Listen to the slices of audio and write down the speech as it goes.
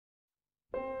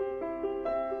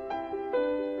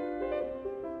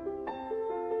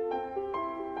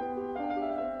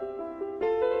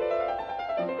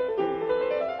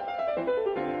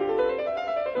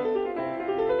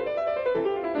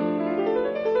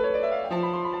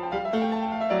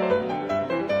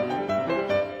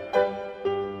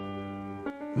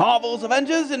Marvel's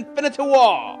Avengers Infinity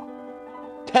War.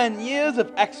 10 years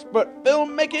of expert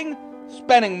filmmaking,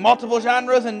 spanning multiple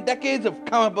genres and decades of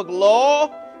comic book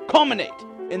lore, culminate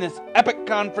in this epic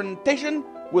confrontation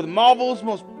with Marvel's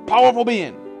most powerful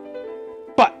being.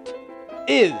 But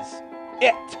is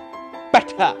it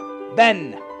better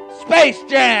than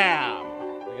SpaceJam?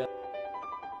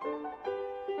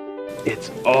 It's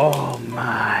all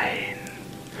mine.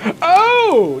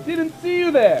 Oh, didn't see you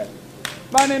there.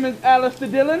 My name is Allistair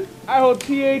Dylan. I hold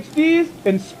PhDs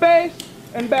in space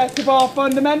and basketball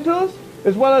fundamentals,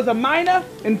 as well as a minor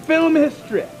in film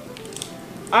history.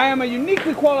 I am a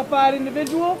uniquely qualified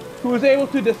individual who is able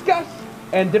to discuss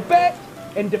and debate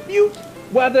and dispute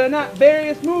whether or not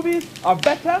various movies are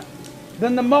better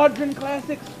than the modern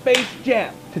classic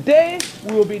SpaceJam. Today,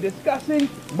 we will be discussing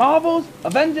Marvel's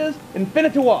Avengers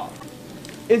Infinity War.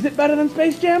 Is it better than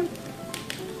SpaceJam?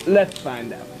 Let's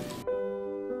find out.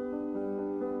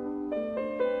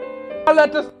 Now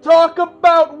let us talk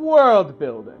about world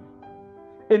building.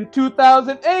 In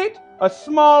 2008, a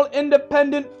small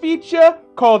independent feature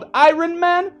called Iron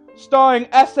Man, starring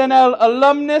SNL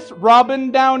alumnus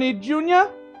Robert Downey Jr.,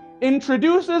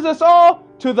 introduces us all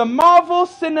to the Marvel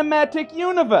Cinematic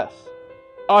Universe,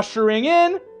 ushering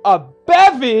in a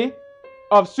bevy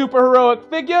of superheroic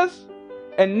figures,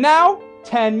 and now,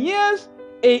 10 years,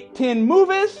 18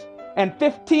 movies, and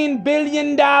 $15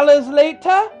 billion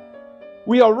later,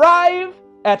 we arrive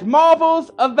at Marvel's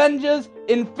Avengers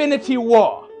Infinity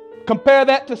War. Compare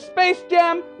that to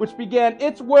SpaceJam, which began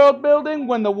its world building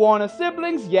when the Warner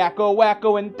siblings, Yakko,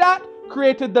 Wacko, and Dot,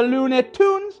 created the Looney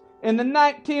Tunes in the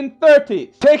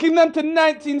 1930s, taking them to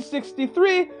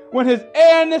 1963 when His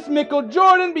Airness Michael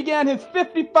Jordan began his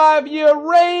 55-year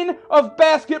reign of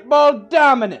basketball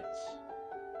dominance.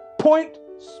 Point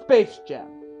SpaceJam.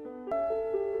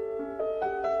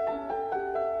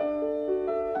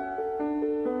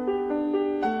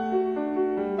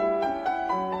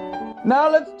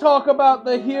 Now let's talk about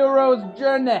the hero's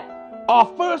journey.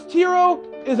 Our first hero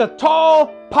is a tall,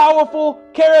 powerful,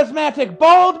 charismatic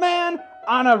bald man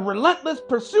on a relentless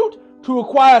pursuit to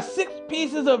acquire 6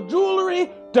 pieces of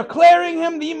jewelry, declaring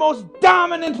him the most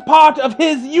dominant part of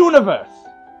his universe.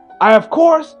 I, of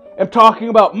course, am talking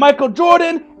about Michael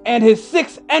Jordan and his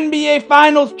 6 NBA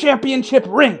Finals championship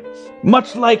rings.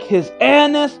 Much like His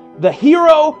Airness, the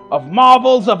hero of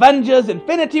Marvel's Avengers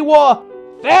Infinity War,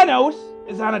 Thanos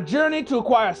is on a journey to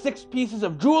acquire 6 pieces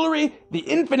of jewelry, the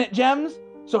infinite gems,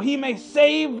 so he may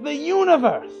save the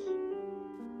universe.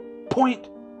 Point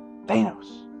Thanos.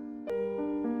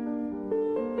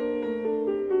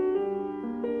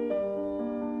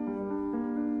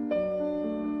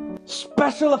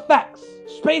 Special effects.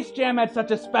 SpaceJam had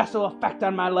such a special effect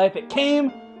on my life. It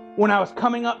came when I was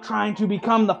coming up trying to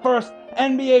become the first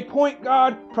NBA point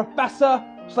guard, professor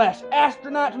 /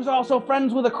 astronaut who's also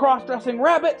friends with a cross-dressing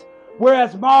rabbit,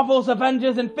 whereas Marvel's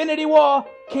Avengers Infinity War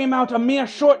came out a mere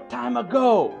short time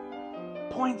ago.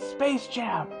 Point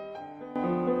SpaceJam.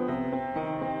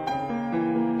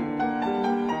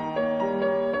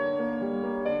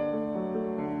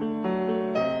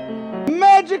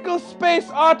 Magical space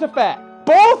artifact.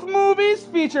 Both movies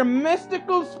feature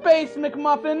mystical space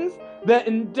McMuffins that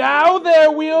endow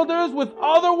their wielders with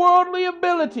otherworldly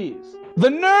abilities. The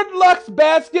Nerdlux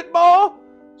basketball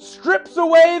strips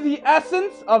away the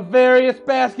essence of various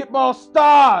basketball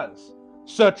stars.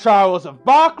 Sir Charles of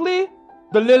Barkley,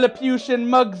 the Lilliputian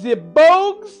Muggsy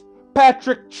Bogues,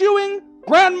 Patrick Chewing,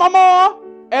 Grandmama,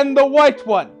 and the White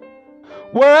One.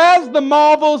 Whereas the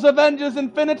Marvel's Avengers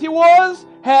Infinity Wars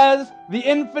has the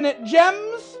infinite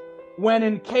gems, when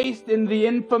encased in the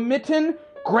infinitum,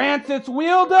 grants its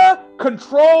wielder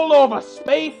control over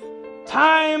space,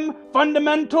 time,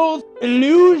 fundamentals,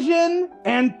 illusion,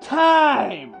 and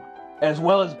time, as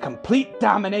well as complete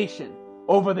domination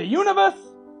over the universe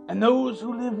and those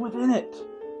who live within it.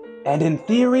 And in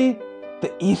theory,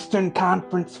 the Eastern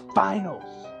Conference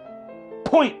Finals.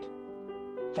 Point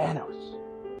Thanos.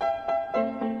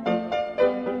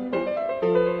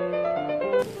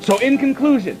 So in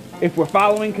conclusion, if we're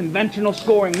following conventional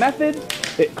scoring methods,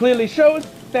 it clearly shows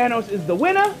Thanos is the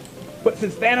winner, but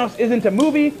since Thanos isn't a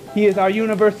movie, he is our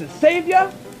universe's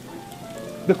savior.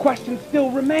 The question still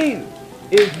remains,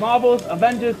 is Marvel's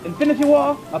Avengers Infinity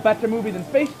War a better movie than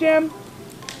SpaceJam?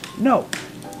 No,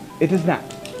 it is not.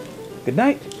 Good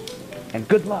night, and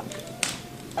good luck.